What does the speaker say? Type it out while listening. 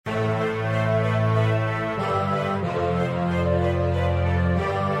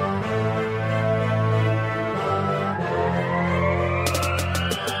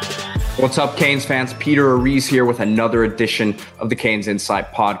What's up, Canes fans? Peter Ariz here with another edition of the Canes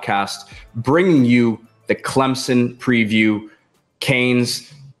Insight Podcast, bringing you the Clemson preview.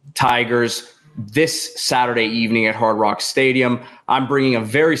 Canes, Tigers, this Saturday evening at Hard Rock Stadium. I'm bringing a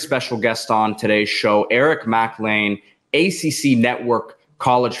very special guest on today's show, Eric Lain, ACC Network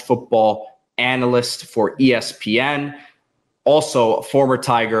college football analyst for ESPN, also a former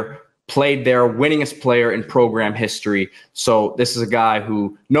Tiger, played there, winningest player in program history. So this is a guy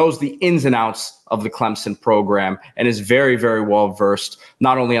who knows the ins and outs of the Clemson program and is very, very well versed,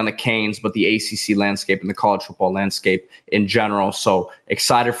 not only on the Canes, but the ACC landscape and the college football landscape in general. So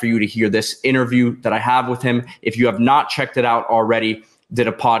excited for you to hear this interview that I have with him. If you have not checked it out already, did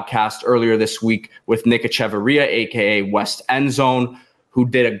a podcast earlier this week with Nick Echeverria, aka West End Zone, who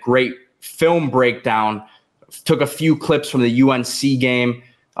did a great film breakdown, took a few clips from the UNC game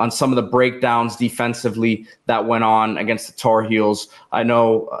on some of the breakdowns defensively that went on against the Tar Heels. I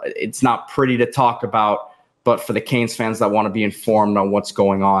know it's not pretty to talk about, but for the Canes fans that want to be informed on what's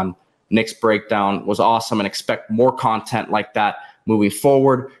going on, Nick's breakdown was awesome, and expect more content like that moving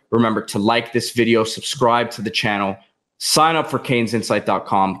forward. Remember to like this video, subscribe to the channel, sign up for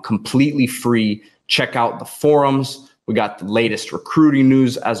canesinsight.com, completely free. Check out the forums. We got the latest recruiting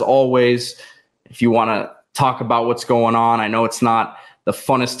news as always. If you want to talk about what's going on, I know it's not the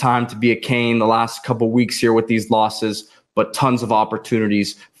funnest time to be a Cane the last couple weeks here with these losses, but tons of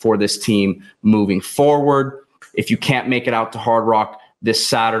opportunities for this team moving forward. If you can't make it out to Hard Rock this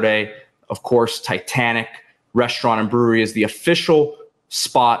Saturday, of course, Titanic Restaurant and Brewery is the official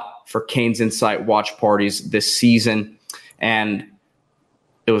spot for Canes Insight watch parties this season. And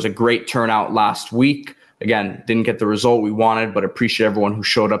it was a great turnout last week. Again, didn't get the result we wanted, but appreciate everyone who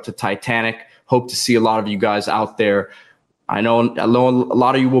showed up to Titanic. Hope to see a lot of you guys out there. I know a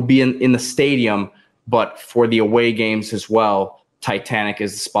lot of you will be in the stadium, but for the away games as well, Titanic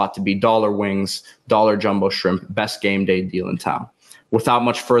is the spot to be. Dollar wings, dollar jumbo shrimp, best game day deal in town. Without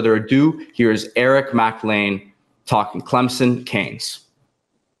much further ado, here's Eric Lain talking Clemson Canes.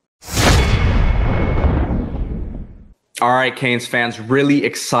 All right, Canes fans, really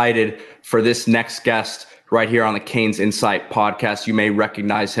excited for this next guest right here on the Canes Insight Podcast. You may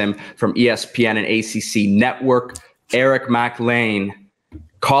recognize him from ESPN and ACC Network. Eric Lain,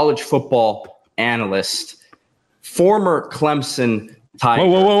 college football analyst, former Clemson Tiger.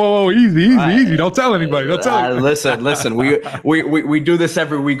 Whoa. Easy. Don't tell anybody. Listen. We do this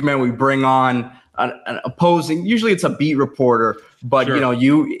every week, man. We bring on an opposing, usually it's a beat reporter, but sure.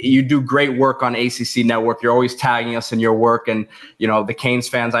 You do great work on ACC Network. You're always tagging us in your work, and the Canes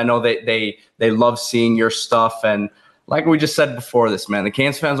fans, I know they love seeing your stuff. And like we just said before this, man, the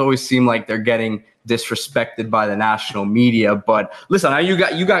Canes fans always seem like they're getting disrespected by the national media. But listen, you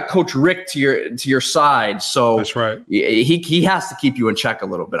got Coach Rick to your side, so that's right. He has to keep you in check a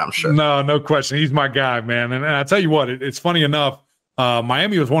little bit, I'm sure. No question. He's my guy, man. And I tell you what, it's funny enough.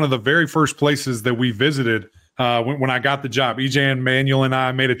 Miami was one of the very first places that we visited when I got the job. EJ and Manuel and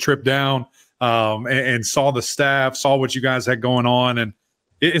I made a trip down and saw the staff, saw what you guys had going on, and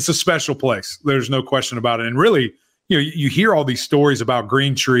it's a special place. There's no question about it. And really, you hear all these stories about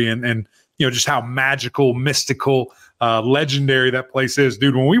Green Tree and just how magical, mystical, legendary that place is.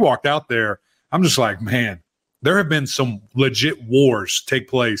 Dude, when we walked out there, I'm just like, man, there have been some legit wars take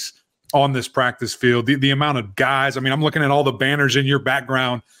place on this practice field. The amount of guys, I'm looking at all the banners in your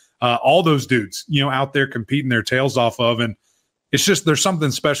background, all those dudes, out there competing their tails off of. And it's just, there's something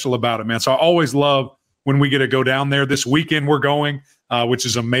special about it, man. So I always love when we get to go down there. This weekend we're going, which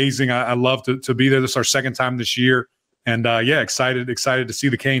is amazing. I love to be there. This is our second time this year. And excited to see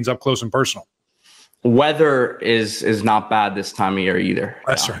the Canes up close and personal. Weather is not bad this time of year either.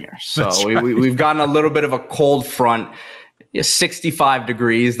 That's right. Here. So we've gotten a little bit of a cold front. 65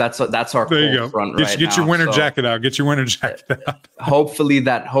 degrees. That's our cold front right now. Get your winter jacket out. Get your winter jacket out. hopefully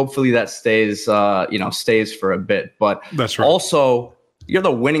that stays stays for a bit. But that's right. Also, you're the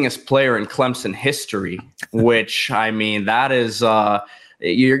winningest player in Clemson history, which that is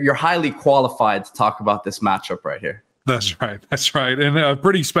you're highly qualified to talk about this matchup right here. That's right. And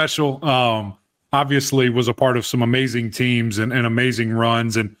pretty special. Obviously was a part of some amazing teams and amazing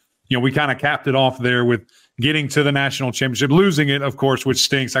runs. And, we kind of capped it off there with getting to the national championship, losing it, of course, which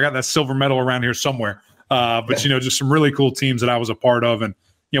stinks. I got that silver medal around here somewhere. But just some really cool teams that I was a part of. And,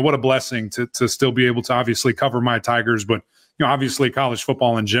 what a blessing to still be able to obviously cover my Tigers, but, obviously college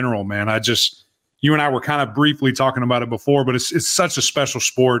football in general, man. You and I were kind of briefly talking about it before, but it's such a special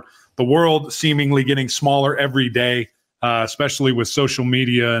sport. The world seemingly getting smaller every day. Especially with social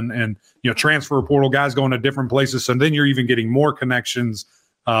media and transfer portal guys going to different places. And then you're even getting more connections.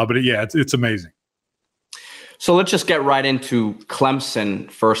 But it's amazing. So let's just get right into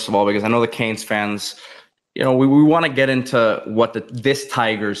Clemson, first of all, because I know the Canes fans, we want to get into what this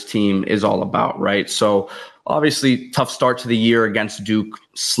Tigers team is all about, right? So obviously tough start to the year against Duke,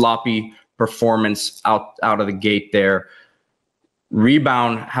 sloppy performance out of the gate there.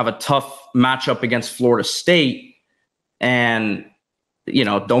 Rebound, have a tough matchup against Florida State, and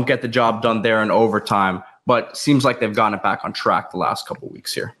don't get the job done there in overtime, but seems like they've gotten it back on track the last couple of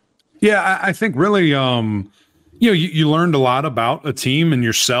weeks here. Yeah, I think really, you learned a lot about a team and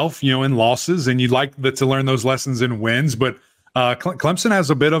yourself, in losses, and you'd like to learn those lessons in wins. But Clemson has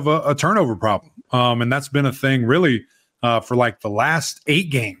a bit of a turnover problem, and that's been a thing really for like the last 8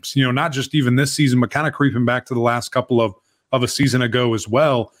 games. Not just even this season, but kind of creeping back to the last couple of a season ago as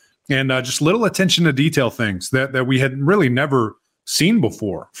well. And just little attention to detail things that we had really never seen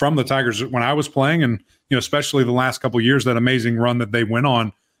before from the Tigers when I was playing, and especially the last couple of years, that amazing run that they went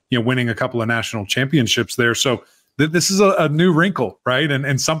on, winning a couple of national championships there. So this is a new wrinkle, right?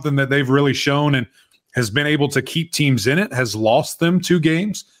 And something that they've really shown and has been able to keep teams in it, has lost them 2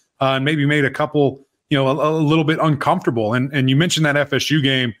 games, and maybe made a couple, a little bit uncomfortable. And you mentioned that FSU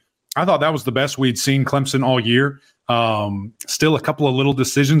game. I thought that was the best we'd seen Clemson all year. Still a couple of little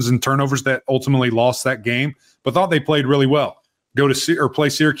decisions and turnovers that ultimately lost that game, but thought they played really well. Play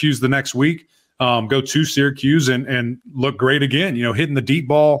Syracuse the next week. Go to Syracuse and look great again, hitting the deep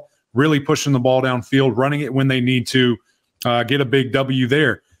ball, really pushing the ball downfield, running it when they need to, get a big W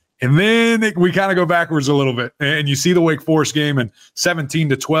there. And then we kind of go backwards a little bit, and you see the Wake Forest game and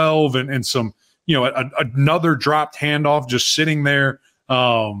 17-12 and some, another dropped handoff just sitting there.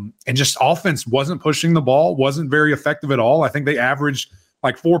 And just offense wasn't pushing the ball, wasn't very effective at all. I think they averaged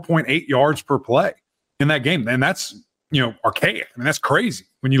like 4.8 yards per play in that game. And that's, archaic. I mean, that's crazy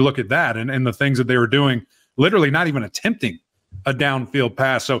when you look at that and the things that they were doing, literally not even attempting a downfield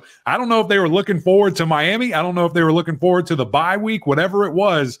pass. So I don't know if they were looking forward to Miami. I don't know if they were looking forward to the bye week, whatever it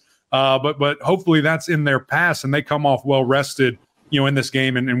was. But hopefully that's in their past and they come off well rested, in this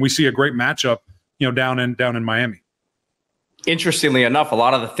game. And we see a great matchup, down in Miami. Interestingly enough, a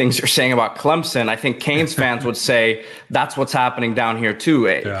lot of the things you're saying about Clemson, I think Canes fans would say that's what's happening down here too.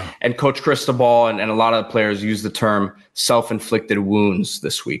 Yeah. And Coach Cristobal and a lot of the players use the term self-inflicted wounds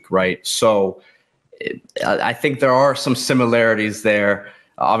this week, right? So I think there are some similarities there.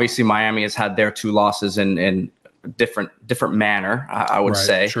 Obviously, Miami has had their 2 losses in different manner, I would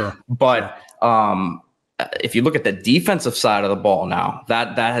say. Sure. But if you look at the defensive side of the ball now,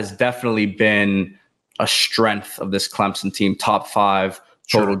 that has definitely been a strength of this Clemson team, top 5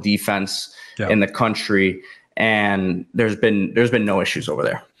 total defense in the country. And there's been no issues over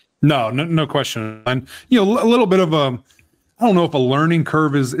there. No question. And, a little bit of I don't know if a learning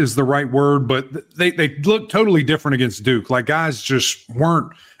curve is the right word, but they look totally different against Duke. Like guys just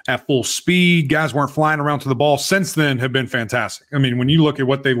weren't at full speed. Guys weren't flying around to the ball. Since then have been fantastic. I mean, when you look at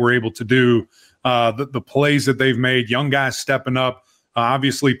what they were able to do, the plays that they've made, young guys stepping up,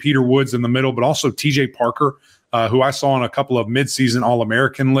 obviously Peter Woods in the middle, but also TJ Parker, who I saw on a couple of midseason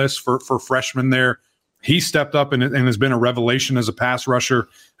All-American lists for freshmen there. He stepped up and has been a revelation as a pass rusher.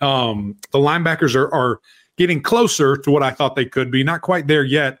 The linebackers are getting closer to what I thought they could be. Not quite there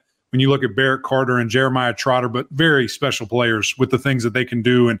yet when you look at Barrett Carter and Jeremiah Trotter, but very special players with the things that they can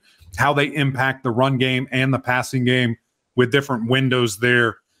do and how they impact the run game and the passing game with different windows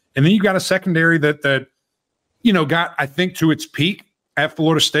there. And then you got a secondary that got, I think, to its peak at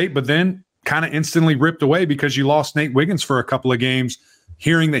Florida State, but then kind of instantly ripped away because you lost Nate Wiggins for a couple of games.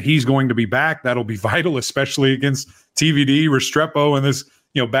 Hearing that he's going to be back, that'll be vital, especially against TVD, Restrepo, and this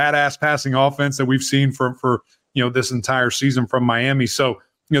badass passing offense that we've seen for this entire season from Miami. So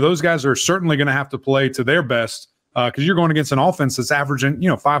those guys are certainly going to have to play to their best because you're going against an offense that's averaging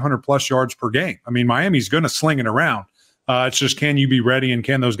 500 plus yards per game. I mean, Miami's going to sling it around. It's just, can you be ready and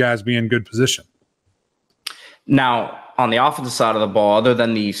can those guys be in good position? Now, on the offensive side of the ball, other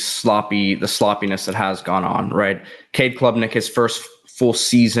than the sloppiness that has gone on, right? Cade Klubnik, his first full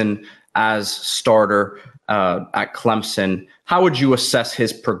season as starter at Clemson. How would you assess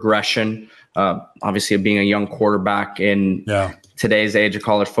his progression? Obviously, being a young quarterback in today's age of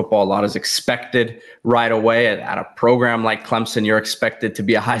college football, a lot is expected right away. At a program like Clemson, you're expected to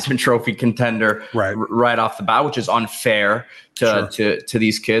be a Heisman Trophy contender right off the bat, which is unfair to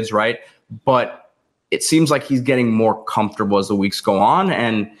these kids, right? But it seems like he's getting more comfortable as the weeks go on,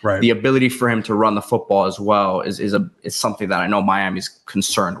 and the ability for him to run the football as well is something that I know Miami's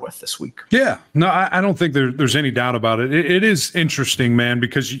concerned with this week. Yeah, no, I don't think there's any doubt about it. It is interesting, man,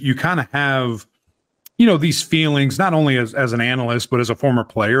 because you kind of have, these feelings, not only as an analyst, but as a former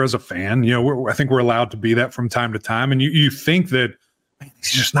player, as a fan. I think we're allowed to be that from time to time. And you think that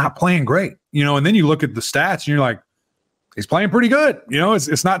he's just not playing great, and then you look at the stats and you're like, he's playing pretty good.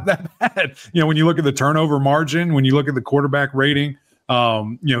 It's not that bad. When you look at the turnover margin, when you look at the quarterback rating,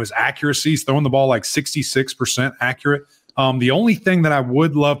 his accuracy, he's throwing the ball like 66% accurate. The only thing that I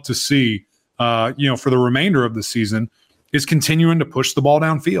would love to see, for the remainder of the season is continuing to push the ball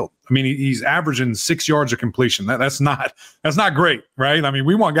downfield. I mean, he's averaging 6 yards of completion. That's not great, right? I mean,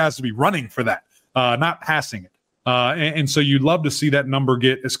 we want guys to be running for that, not passing it. And so you'd love to see that number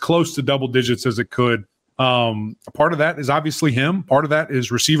get as close to double digits as it could. A part of that is obviously him. Part of that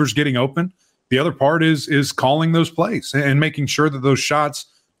is receivers getting open. The other part is calling those plays and making sure that those shots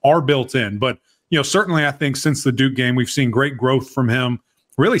are built in. But, certainly I think since the Duke game, we've seen great growth from him,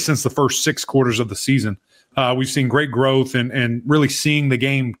 really since the first 6 quarters of the season. We've seen great growth and really seeing the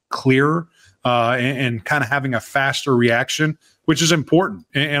game clearer and kind of having a faster reaction, which is important.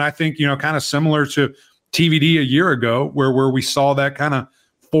 And I think, kind of similar to TVD a year ago where we saw that kind of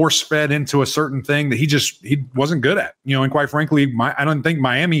force fed into a certain thing that he wasn't good at, and quite frankly, I don't think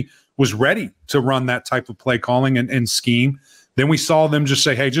Miami was ready to run that type of play calling and scheme. Then we saw them just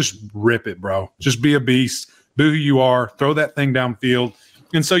say, hey, just rip it, bro. Just be a beast, be who you are, throw that thing downfield.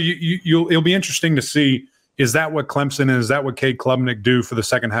 And so it'll be interesting to see, is that what Clemson and is that what Cade Klubnik do for the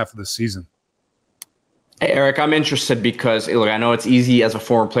second half of the season? Hey, Eric, I'm interested because, look, I know it's easy as a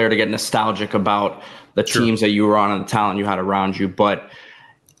former player to get nostalgic about the teams that you were on and the talent you had around you, but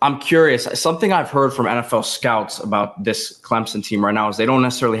I'm curious. Something I've heard from NFL scouts about this Clemson team right now is they don't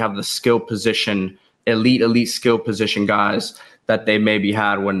necessarily have the skill position, elite skill position guys that they maybe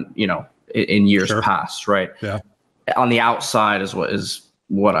had when, in years past, right? Yeah. On the outside is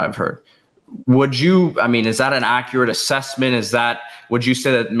what I've heard. Is that an accurate assessment? Would you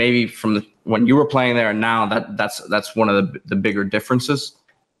say that maybe from when you were playing there and now that's one of the bigger differences?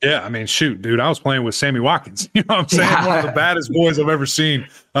 Yeah, I mean, shoot, dude, I was playing with Sammy Watkins. You know what I'm saying? Yeah. One of the baddest boys I've ever seen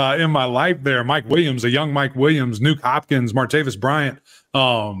in my life there. Mike Williams, a young Mike Williams, Nuke Hopkins, Martavis Bryant,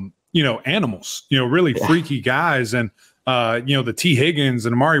 animals, really freaky guys. And, the T. Higgins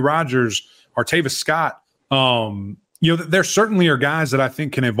and Amari Rogers, Artavis Scott, there certainly are guys that I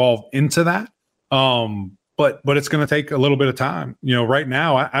think can evolve into that. But it's going to take a little bit of time. Right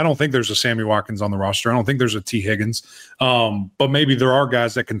now, I don't think there's a Sammy Watkins on the roster. I don't think there's a T. Higgins. But maybe there are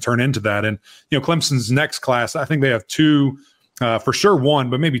guys that can turn into that. And, Clemson's next class, I think they have 2, for sure 1,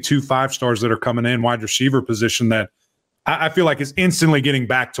 but maybe 2 5-stars that are coming in wide receiver position that I feel like is instantly getting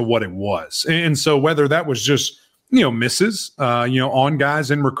back to what it was. And so whether that was just, misses, on guys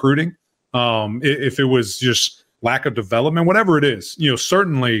in recruiting, if it was just lack of development, whatever it is,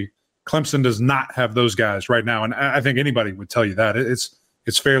 certainly Clemson does not have those guys right now. And I think anybody would tell you that.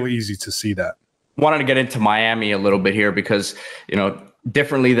 It's fairly easy to see that. Wanted to get into Miami a little bit here because,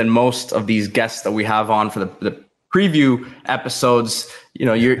 differently than most of these guests that we have on for the preview episodes,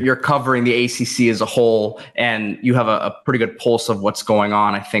 you're covering the ACC as a whole, and you have a pretty good pulse of what's going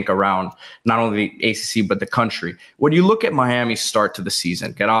on, I think, around not only the ACC, but the country. When you look at Miami's start to the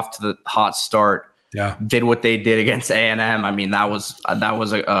season, get off to the hot start, did what they did against A&M. I mean, that was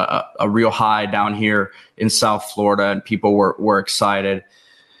a real high down here in South Florida, and people were excited.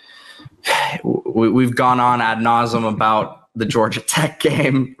 We've gone on ad nauseum about the Georgia Tech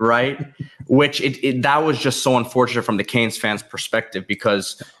game, right? Which that was just so unfortunate from the Canes fans' perspective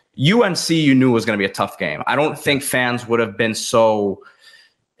because UNC you knew was going to be a tough game. I don't think fans would have been so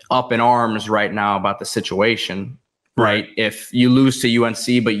up in arms right now about the situation. Right. If you lose to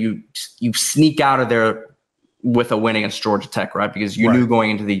UNC, but you sneak out of there with a win against Georgia Tech, right? Because you knew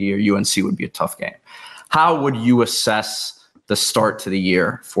going into the year, UNC would be a tough game. How would you assess the start to the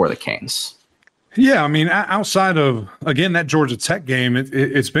year for the Canes? Yeah, I mean, outside of, again, that Georgia Tech game,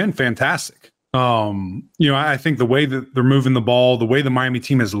 it's been fantastic. I think the way that they're moving the ball, the way the Miami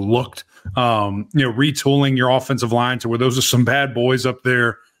team has looked, retooling your offensive line to where those are some bad boys up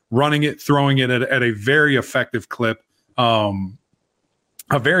there, running it, throwing it at a very effective clip,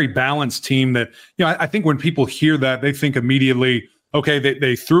 a very balanced team that, I think when people hear that, they think immediately, okay,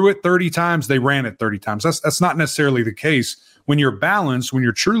 they threw it 30 times, they ran it 30 times. That's not necessarily the case. When you're balanced, when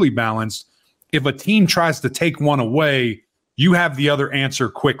you're truly balanced, if a team tries to take one away, you have the other answer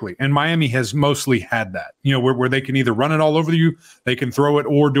quickly. And Miami has mostly had that, where they can either run it all over you, they can throw it,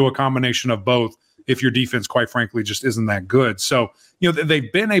 or do a combination of both if your defense, quite frankly, just isn't that good. So,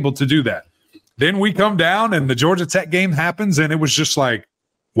 they've been able to do that. Then we come down and the Georgia Tech game happens, and it was just like,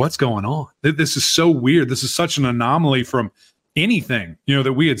 what's going on? This is so weird. This is such an anomaly from anything,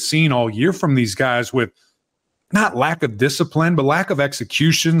 that we had seen all year from these guys with not lack of discipline, but lack of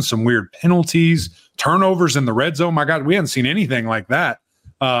execution, some weird penalties, turnovers in the red zone. My God, we hadn't seen anything like that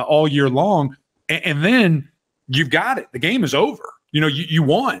all year long. And then you've got it. The game is over. you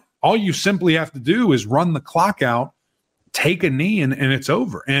want. All you simply have to do is run the clock out, take a knee, and it's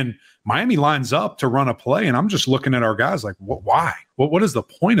over. And Miami lines up to run a play, and I'm just looking at our guys like, why? What is the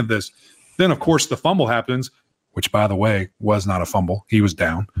point of this? Then, of course, the fumble happens, which, by the way, was not a fumble. He was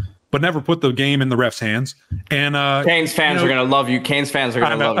down, but never put the game in the ref's hands. And Canes fans are going to love you. Canes fans are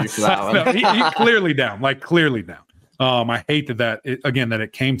going to love you for that one. He clearly down, clearly down. I hate that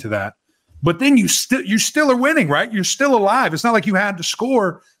it came to that. But then you still are winning, right? You're still alive. It's not like you had to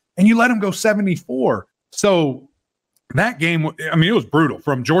score and you let him go 74. So that game, I mean, it was brutal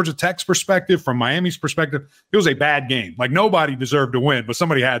from Georgia Tech's perspective, from Miami's perspective. It was a bad game. Like, nobody deserved to win, but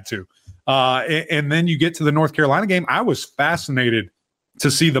somebody had to. And then you get to the North Carolina game. I was fascinated to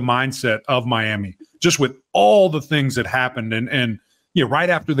see the mindset of Miami, just with all the things that happened. And right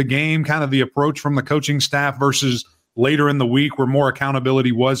after the game, kind of the approach from the coaching staff versus later in the week where more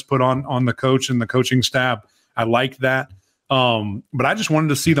accountability was put on the coach and the coaching staff. I liked that. But I just wanted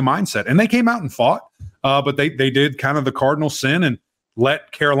to see the mindset. And they came out and fought. But they did kind of the cardinal sin and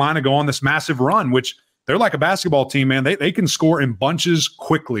let Carolina go on this massive run, which they're like a basketball team, man. They can score in bunches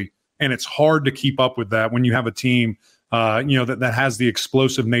quickly, and it's hard to keep up with that when you have a team, that has the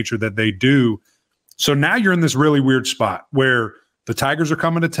explosive nature that they do. So now you're in this really weird spot where the Tigers are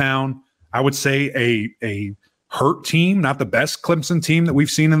coming to town. I would say a hurt team, not the best Clemson team that we've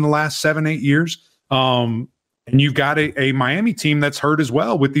seen in the last 7-8 years. And you've got a Miami team that's hurt as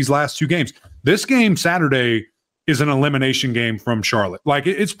well with these last two games. This game Saturday is an elimination game from Charlotte. Like,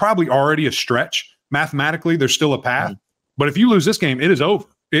 it's probably already a stretch. Mathematically, there's still a path. But if you lose this game, it is over.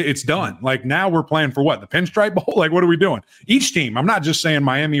 It's done. Like, now we're playing for what? The Pinstripe Bowl? Like, what are we doing? Each team, I'm not just saying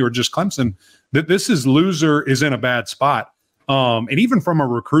Miami or just Clemson, that this loser is in a bad spot. And even from a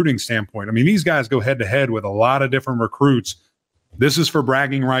recruiting standpoint, I mean, these guys go head to head with a lot of different recruits. This is for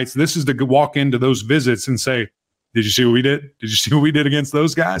bragging rights. This is to walk into those visits and say, did you see what we did? Did you see what we did against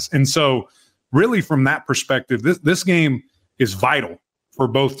those guys? And so really from that perspective, this game is vital for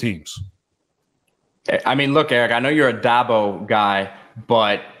both teams. I mean, look, Eric, I know you're a Dabo guy,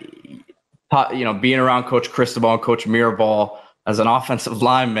 but being around Coach Cristobal and Coach Mirabal as an offensive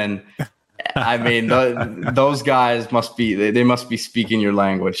lineman, I mean, those guys must be speaking your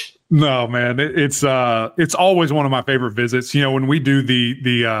language. No, man, it's always one of my favorite visits. When we do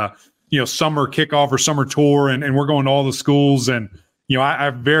the summer kickoff or summer tour, and we're going to all the schools, and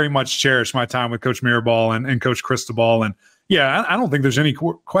I very much cherish my time with Coach Mirabal and Coach Cristobal. And yeah, I don't think there's any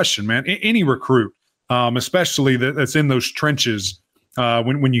question, man. Any recruit, especially that's in those trenches,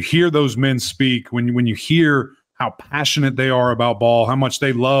 when you hear those men speak, when you hear how passionate they are about ball, how much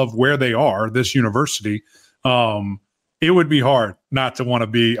they love where they are, this university, it would be hard not to want to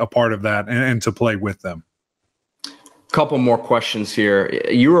be a part of that and to play with them. Couple more questions here.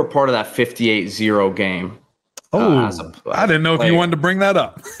 You were a part of that 58-0 game. I didn't know if you wanted to bring that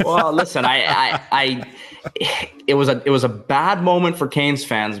up. Well, listen, it was a bad moment for Canes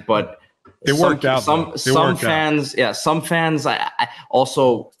fans, but it worked out. Some fans I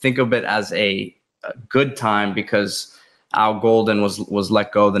also think of it as a good time because Al Golden was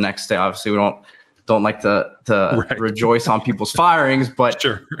let go the next day. Obviously, we don't like to rejoice on people's firings, but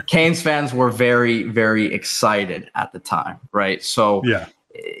sure. Canes fans were very, very excited at the time, right? So yeah,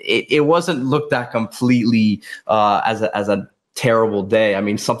 it wasn't looked at completely as a terrible day. I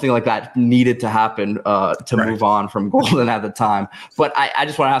mean, something like that needed to happen to move on from Golden at the time. But I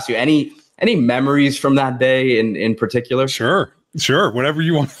just want to ask you, any memories from that day in particular? Sure. Whatever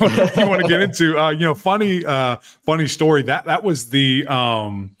you want to get into. Funny story. That was the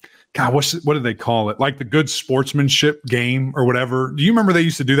God, what did they call it? Like the good sportsmanship game or whatever. Do you remember they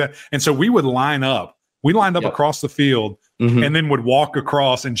used to do that? And so we would line up. We lined up across the field and then would walk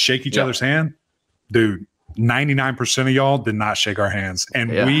across and shake each other's hand. Dude, 99% of y'all did not shake our hands.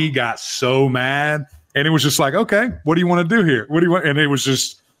 And we got so mad. And it was just like, okay, what do you want to do here? What do you want? And it was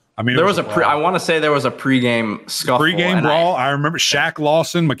just, I mean, I want to say there was a pregame scuffle. Pregame brawl. I remember Shaq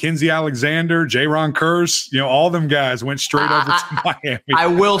Lawson, Mackenzie Alexander, J-Ron Curse, all them guys went straight over to Miami. I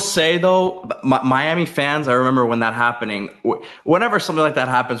will say, though, Miami fans, I remember when that happening, whenever something like that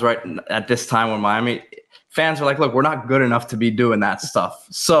happens right at this time when Miami fans are like, look, we're not good enough to be doing that stuff.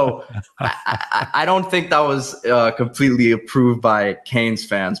 So I don't think that was completely approved by Canes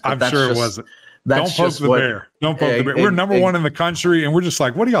fans. But I'm sure it wasn't. Don't poke the bear. Don't poke the bear. We're number one in the country, and we're just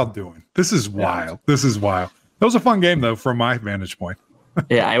like, what are y'all doing? This is wild. This is wild. That was a fun game, though, from my vantage point.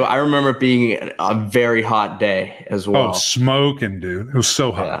 Yeah, I remember it being a very hot day as well. Oh, smoking, dude. It was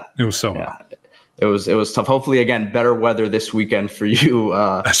so hot. Yeah. It was so hot. It was tough. Hopefully, again, better weather this weekend for you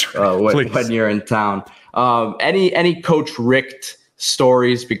That's right. when you're in town. Any Coach Richt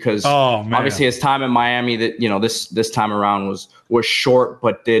stories because man. obviously his time in Miami that, this time around was short,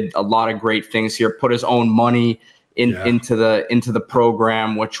 but did a lot of great things here, put his own money into the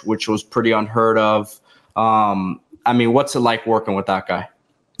program, which was pretty unheard of. I mean, what's it like working with that guy?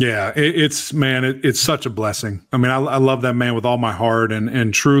 Yeah, it's such a blessing. I mean, I love that man with all my heart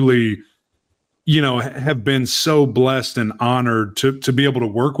and truly, have been so blessed and honored to be able to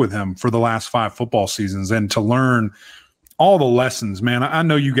work with him for the last 5 football seasons and to learn all the lessons, man. I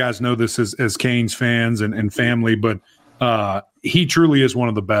know you guys know this as Canes fans and family, but he truly is one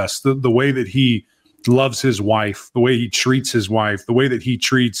of the best. The way that he loves his wife, the way he treats his wife, the way that he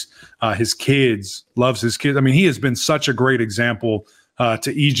treats his kids, loves his kids. I mean, he has been such a great example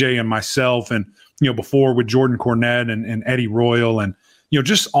to EJ and myself, and before with Jordan Cornette and Eddie Royal, and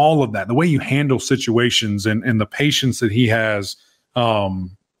just all of that. The way you handle situations and the patience that he has.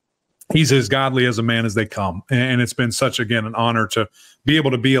 He's as godly as a man as they come, and it's been such an honor to be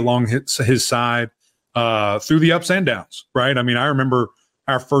able to be along his side through the ups and downs. Right? I mean, I remember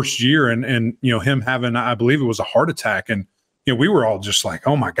our first year and him having, I believe it was a heart attack, and we were all just like,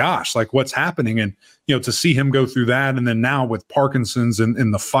 oh my gosh, like what's happening? And to see him go through that, and then now with Parkinson's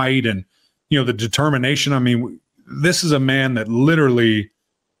and the fight and the determination. I mean, this is a man that literally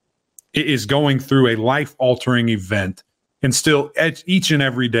is going through a life-altering event and still each and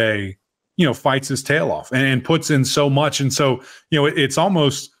every day fights his tail off and puts in so much. And so it's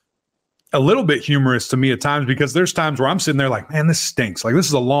almost a little bit humorous to me at times, because there's times where I'm sitting there like, man, this stinks, like this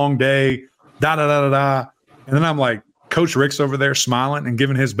is a long day, da da da da da, and then I'm like, Coach Rick's over there smiling and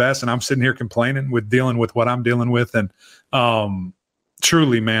giving his best, and I'm sitting here complaining with dealing with what I'm dealing with. And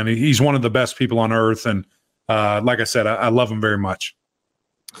truly, man, he's one of the best people on earth. And like I said, I love him very much.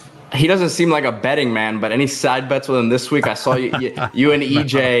 He doesn't seem like a betting man, but any side bets with him this week? I saw you and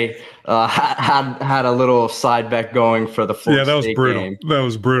EJ had a little side bet going for the Florida that was State brutal. game. That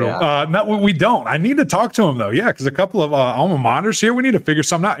was brutal. Yeah. No, we don't. I need to talk to him though. Yeah, because a couple of alma maters here. We need to figure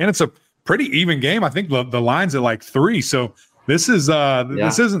something out, and it's a pretty even game. I think the line's at like 3. So this is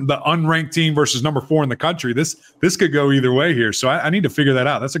this isn't the unranked team versus number 4 in the country. This could go either way here. So I need to figure that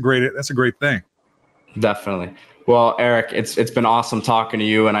out. That's a great thing. Definitely. Well, Eric, it's been awesome talking to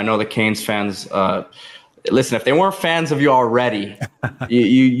you, and I know the Canes fans. Listen, if they weren't fans of you already,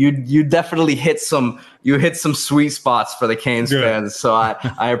 you definitely hit some sweet spots for the Canes fans. So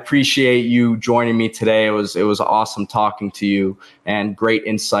I appreciate you joining me today. It was awesome talking to you, and great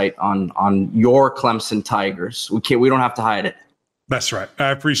insight on your Clemson Tigers. We don't have to hide it. That's right. I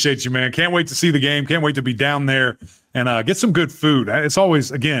appreciate you, man. Can't wait to see the game. Can't wait to be down there and get some good food. It's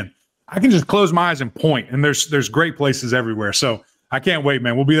always, again, I can just close my eyes and point, and there's great places everywhere. So I can't wait,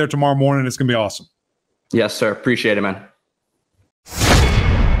 man. We'll be there tomorrow morning. It's gonna be awesome. Yes, sir. Appreciate it, man.